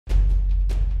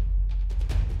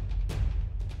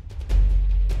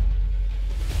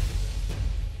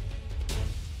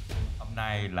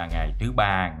nay là ngày thứ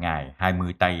Ba, ngày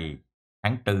 20 tây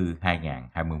tháng 4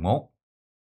 2021.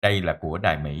 Đây là của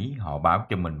Đài Mỹ, họ báo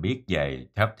cho mình biết về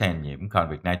top 10 nhiễm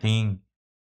COVID-19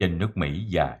 trên nước Mỹ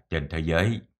và trên thế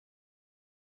giới.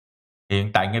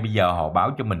 Hiện tại ngay bây giờ họ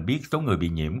báo cho mình biết số người bị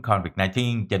nhiễm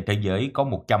COVID-19 trên thế giới có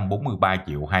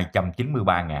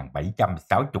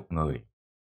 143.293.760 người.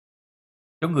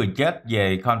 Số người chết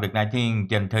về COVID-19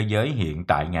 trên thế giới hiện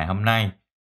tại ngày hôm nay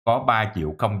có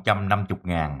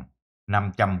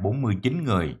 3.050.549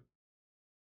 người.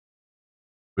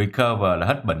 Recover là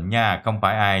hết bệnh nha, không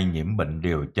phải ai nhiễm bệnh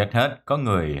đều chết hết, có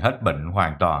người hết bệnh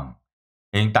hoàn toàn.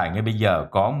 Hiện tại ngay bây giờ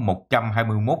có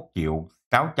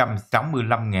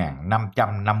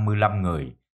 121.665.555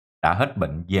 người đã hết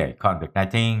bệnh về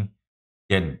COVID-19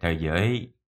 trên thế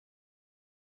giới.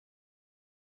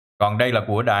 Còn đây là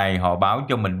của đài, họ báo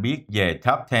cho mình biết về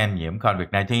top 10 nhiễm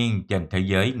COVID-19 trên thế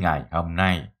giới ngày hôm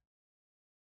nay.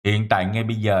 Hiện tại ngay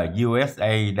bây giờ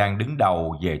USA đang đứng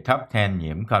đầu về top 10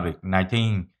 nhiễm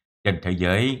COVID-19 trên thế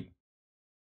giới.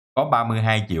 Có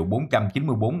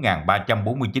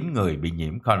 32.494.349 người bị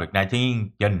nhiễm COVID-19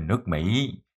 trên nước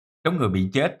Mỹ. Số người bị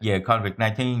chết về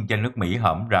COVID-19 trên nước Mỹ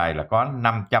hõm rày là có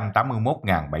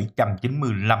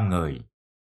 581.795 người.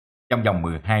 Trong vòng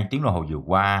 12 tiếng đồng hồ vừa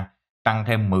qua, tăng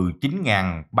thêm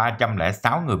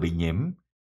 19.306 người bị nhiễm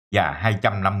và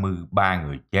 253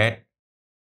 người chết.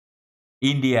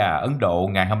 India, Ấn Độ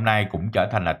ngày hôm nay cũng trở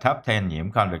thành là top 10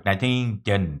 nhiễm COVID-19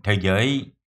 trên thế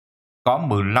giới. Có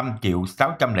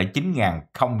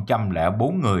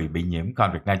 15.609.004 người bị nhiễm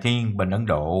COVID-19 bên Ấn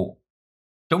Độ.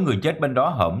 Số người chết bên đó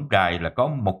hõm rày là có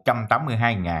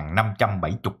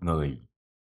 182.570 người.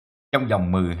 Trong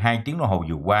vòng 12 tiếng đồng hồ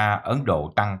vừa qua, Ấn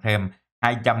Độ tăng thêm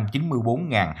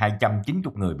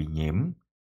 294.290 người bị nhiễm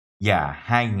và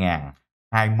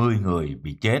 2.020 người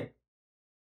bị chết.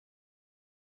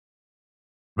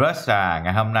 Russia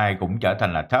ngày hôm nay cũng trở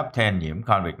thành là top 10 nhiễm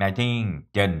COVID-19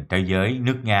 trên thế giới,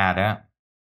 nước Nga đó.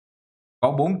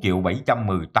 Có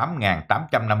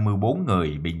 4.718.854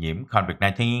 người bị nhiễm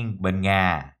COVID-19 bên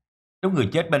Nga. Số người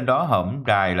chết bên đó hõm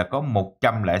rày là có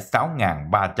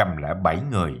 106.307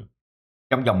 người.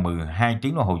 Trong vòng 12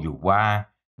 tiếng đồng hồ vừa qua,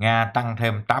 Nga tăng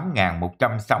thêm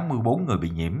 8.164 người bị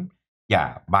nhiễm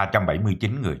và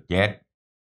 379 người chết.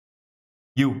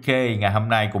 UK ngày hôm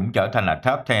nay cũng trở thành là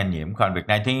top 10 nhiễm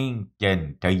COVID-19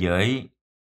 trên thế giới.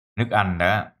 Nước Anh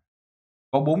đó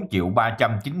có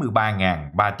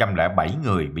 4.393.307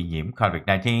 người bị nhiễm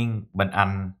COVID-19 bên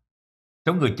Anh.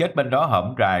 Số người chết bên đó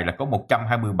hõm rày là có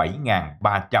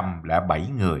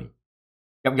 127.307 người.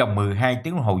 Trong vòng 12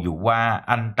 tiếng đồng hồ vừa qua,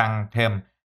 Anh tăng thêm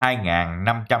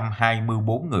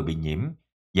 2.524 người bị nhiễm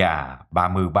và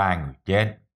 33 người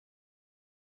chết.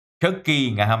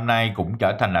 Turkey ngày hôm nay cũng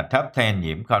trở thành là top 10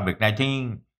 nhiễm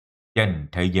COVID-19 trên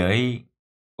thế giới.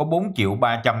 Có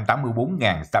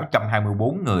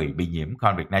 4.384.624 người bị nhiễm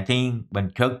COVID-19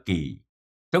 bên Turkey.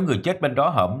 Số người chết bên đó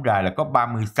hõm rày là có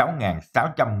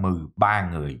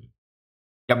 36.613 người.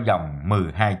 Trong vòng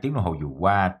 12 tiếng đồng hồ vừa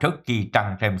qua, Turkey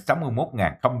tăng thêm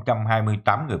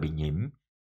 61.028 người bị nhiễm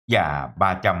và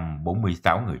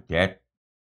 346 người chết.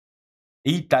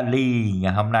 Italy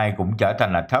ngày hôm nay cũng trở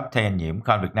thành là top 10 nhiễm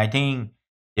COVID-19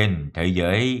 trên thế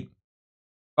giới.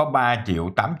 Có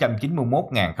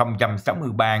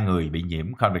 3.891.063 người bị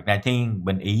nhiễm COVID-19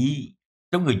 bên Ý.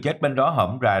 Số người chết bên đó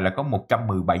hõm rày là có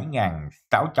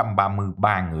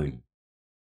 117.633 người.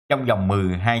 Trong vòng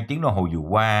 12 tiếng đồng hồ vừa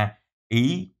qua,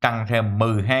 Ý tăng thêm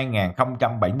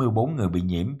 12.074 người bị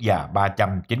nhiễm và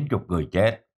 390 người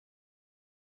chết.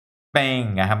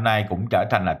 Spain ngày hôm nay cũng trở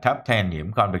thành là top 10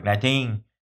 nhiễm COVID-19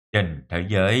 trên thế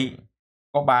giới.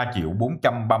 Có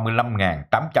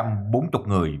 3.435.840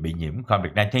 người bị nhiễm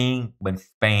COVID-19 bên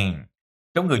Spain.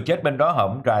 Số người chết bên đó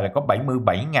hõm rày là có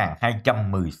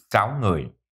 77.216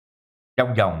 người.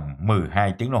 Trong vòng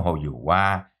 12 tiếng đồng hồ vừa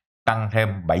qua, tăng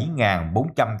thêm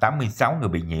 7.486 người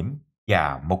bị nhiễm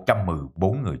và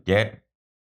 114 người chết.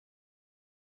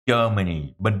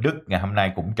 Germany, bên Đức ngày hôm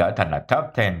nay cũng trở thành là top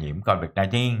 10 nhiễm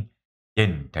COVID-19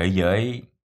 trên thế giới.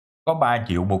 Có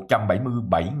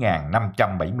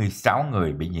 3.177.576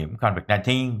 người bị nhiễm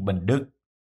COVID-19 bên Đức.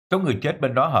 Số người chết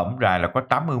bên đó hõm rày là có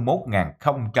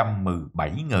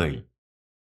 81.017 người.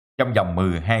 Trong vòng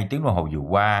 12 tiếng đồng hồ vừa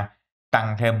qua,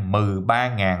 tăng thêm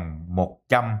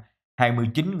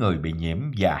 13.129 người bị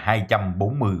nhiễm và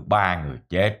 243 người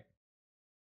chết.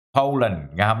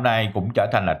 Poland ngày hôm nay cũng trở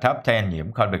thành là top 10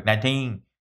 nhiễm COVID-19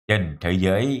 trên thế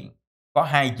giới. Có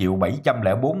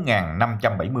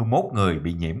 2.704.571 người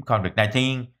bị nhiễm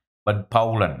COVID-19 bên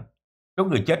Poland. Số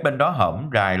người chết bên đó hõm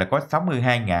rày là có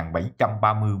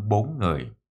 62.734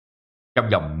 người. Trong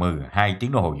vòng 12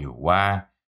 tiếng đồng hồ vừa qua,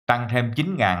 tăng thêm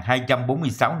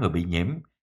 9.246 người bị nhiễm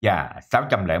và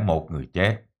 601 người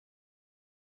chết.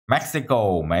 Mexico,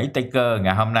 Mỹ Tây Cơ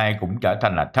ngày hôm nay cũng trở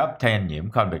thành là top 10 nhiễm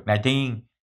COVID-19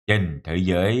 trên thế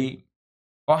giới.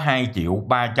 Có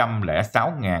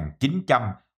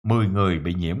 2.306.910 người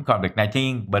bị nhiễm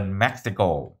COVID-19 bên Mexico.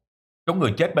 Số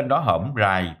người chết bên đó hổm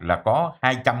rày là có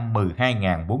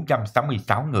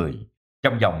 212.466 người.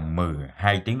 Trong vòng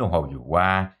 12 tiếng đồng hồ vừa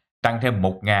qua, tăng thêm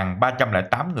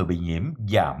 1.308 người bị nhiễm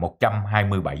và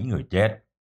 127 người chết.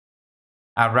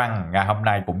 Iran ngày hôm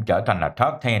nay cũng trở thành là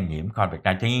top 10 nhiễm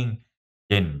COVID-19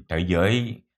 trên thế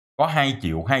giới. Có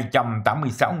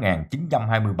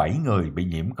 2.286.927 người bị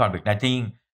nhiễm COVID-19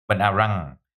 bên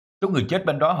Iran. Số người chết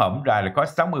bên đó hổm rày là có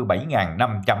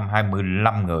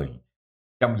 67.525 người.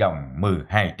 Trong vòng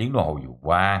 12 tiếng đồng hồ vừa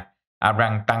qua,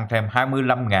 Iran tăng thêm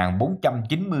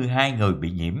 25.492 người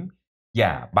bị nhiễm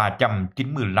và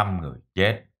 395 người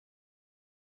chết.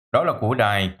 Đó là của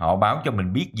đài, họ báo cho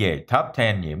mình biết về top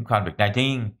 10 nhiễm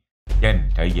COVID-19 trên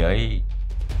thế giới.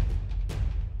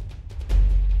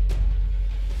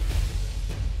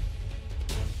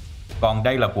 Còn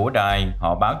đây là của đài,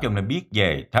 họ báo cho mình biết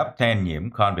về top 10 nhiễm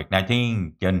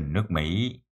COVID-19 trên nước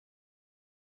Mỹ.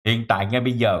 Hiện tại ngay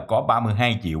bây giờ có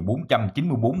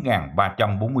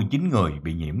 32.494.349 người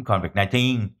bị nhiễm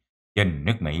COVID-19 trên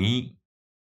nước Mỹ.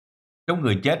 Số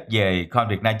người chết về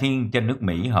COVID-19 trên nước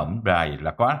Mỹ hổm rày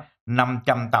là có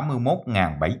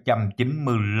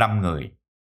 581.795 người.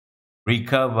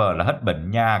 Recover là hết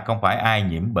bệnh nha, không phải ai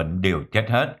nhiễm bệnh đều chết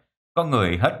hết. Có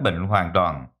người hết bệnh hoàn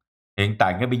toàn. Hiện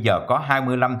tại ngay bây giờ có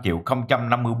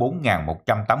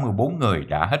 25.054.184 người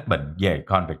đã hết bệnh về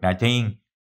COVID-19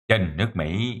 trên nước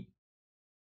Mỹ.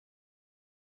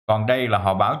 Còn đây là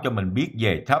họ báo cho mình biết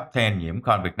về top 10 nhiễm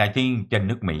COVID-19 trên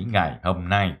nước Mỹ ngày hôm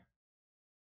nay.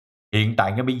 Hiện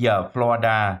tại ngay bây giờ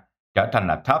Florida trở thành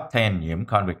là top 10 nhiễm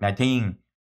COVID-19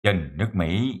 trên nước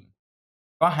Mỹ.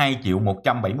 Có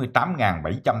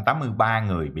 2.178.783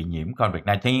 người bị nhiễm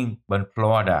COVID-19 bên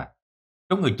Florida.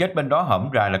 Số người chết bên đó hổm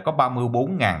rày là có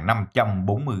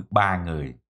 34.543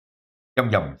 người. Trong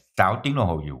vòng 6 tiếng đồng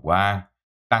hồ vừa qua,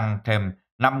 tăng thêm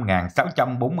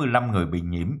 5.645 người bị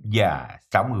nhiễm và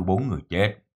 64 người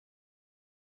chết.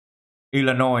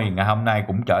 Illinois ngày hôm nay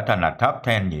cũng trở thành là top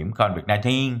 10 nhiễm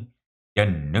COVID-19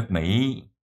 trên nước Mỹ.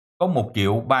 Có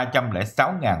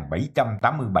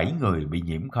 1.306.787 người bị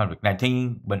nhiễm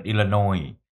COVID-19 bên Illinois.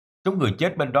 Số người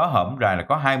chết bên đó hổm rày là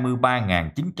có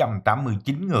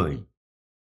 23.989 người.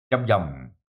 Trong vòng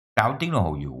 6 tiếng đồng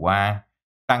hồ vừa qua,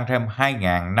 tăng thêm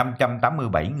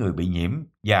 2.587 người bị nhiễm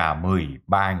và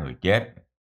 13 người chết.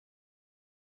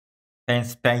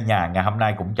 Pennsylvania ngày hôm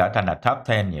nay cũng trở thành là top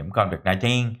 10 nhiễm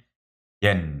COVID-19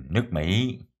 trên nước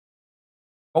Mỹ.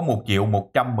 Có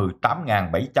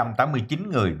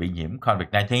 1.118.789 người bị nhiễm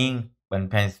COVID-19 bên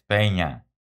Pennsylvania.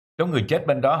 Số người chết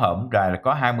bên đó hổm rày là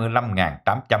có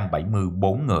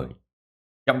 25.874 người.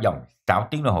 Trong vòng 6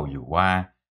 tiếng đồng hồ vừa qua,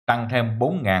 tăng thêm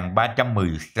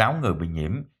 4.316 người bị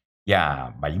nhiễm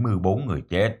và 74 người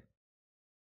chết.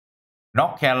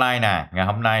 North Carolina ngày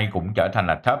hôm nay cũng trở thành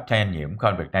là top 10 nhiễm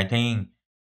COVID-19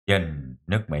 trên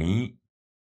nước Mỹ.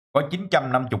 Có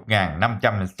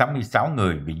 950.566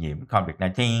 người bị nhiễm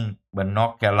COVID-19 bên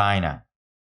North Carolina.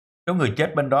 Số người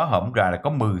chết bên đó hổm rày là có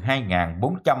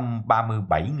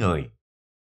 12.437 người.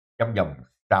 Trong vòng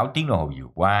 6 tiếng đồng hồ vừa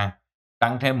qua,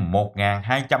 tăng thêm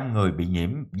 1.200 người bị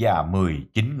nhiễm và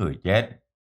 19 người chết.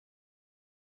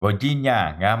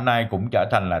 Virginia ngày hôm nay cũng trở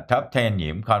thành là top 10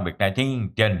 nhiễm COVID-19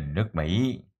 trên nước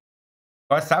Mỹ.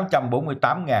 Có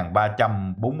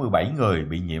 648.347 người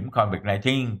bị nhiễm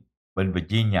COVID-19 bên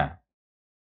Virginia.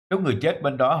 Số người chết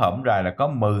bên đó hổm rày là có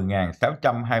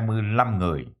 10.625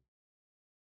 người.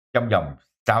 Trong vòng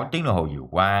 6 tiếng đồng hồ vừa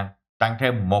qua, tăng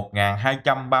thêm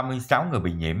 1.236 người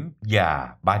bị nhiễm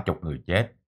và 30 người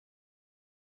chết.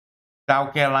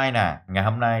 South Carolina ngày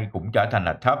hôm nay cũng trở thành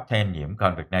là top 10 nhiễm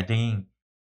COVID-19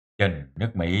 trên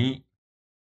nước Mỹ.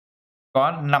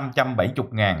 Có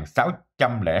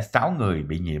 570.606 người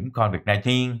bị nhiễm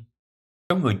COVID-19.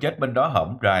 Số người chết bên đó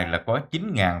hổm rày là có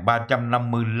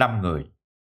 9.355 người.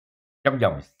 Trong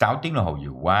vòng 6 tiếng đồng hồ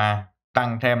vừa qua,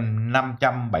 tăng thêm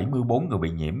 574 người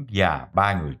bị nhiễm và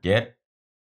 3 người chết.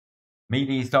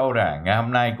 Minnesota ngày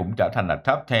hôm nay cũng trở thành là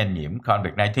top 10 nhiễm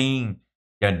COVID-19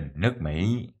 trên nước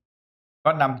Mỹ.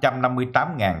 Có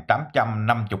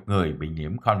 558.850 người bị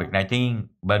nhiễm COVID-19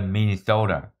 bên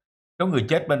Minnesota. Số người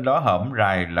chết bên đó hổm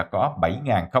rày là có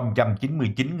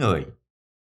 7.099 người.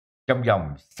 Trong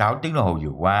vòng 6 tiếng đồng hồ vừa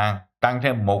qua, tăng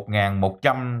thêm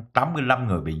 1.185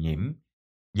 người bị nhiễm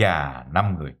và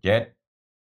 5 người chết.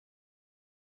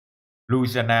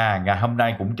 Louisiana ngày hôm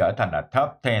nay cũng trở thành là top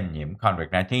 10 nhiễm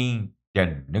COVID-19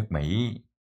 trên nước Mỹ.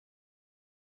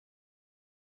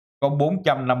 có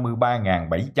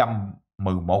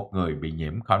 453.711 người bị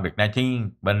nhiễm COVID-19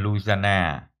 bên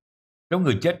Louisiana. Số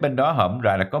người chết bên đó hổm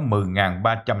ra là có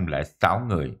 10.306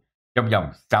 người trong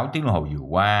vòng 6 tiếng đồng hồ vừa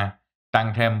qua,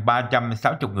 tăng thêm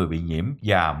 360 người bị nhiễm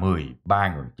và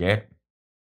 13 người chết.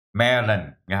 Maryland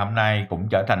ngày hôm nay cũng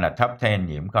trở thành là top 10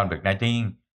 nhiễm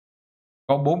COVID-19.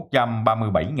 Có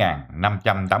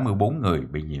 437.584 người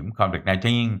bị nhiễm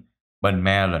COVID-19 bên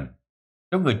Maryland.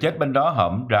 Số người chết bên đó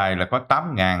hổm rày là có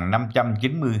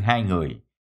 8.592 người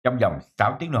trong vòng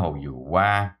 6 tiếng đồng hồ vừa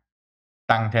qua,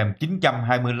 tăng thêm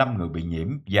 925 người bị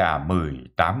nhiễm và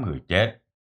 18 người chết.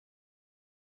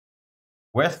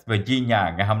 West Virginia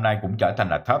ngày hôm nay cũng trở thành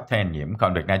là top 10 nhiễm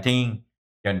COVID-19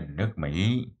 trên nước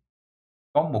Mỹ.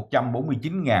 Có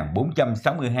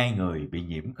 149.462 người bị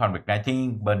nhiễm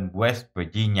COVID-19 bên West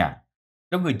Virginia.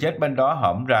 Số người chết bên đó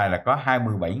hổm rày là có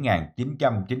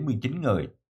 27.999 người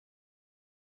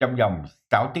trong vòng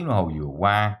 6 tiếng đồng hồ vừa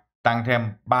qua, tăng thêm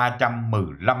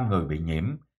 315 người bị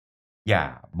nhiễm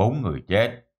và 4 người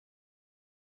chết.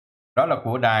 Đó là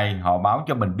của đài họ báo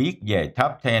cho mình biết về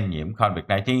top 10 nhiễm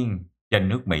COVID-19 trên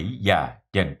nước Mỹ và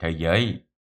trên thế giới.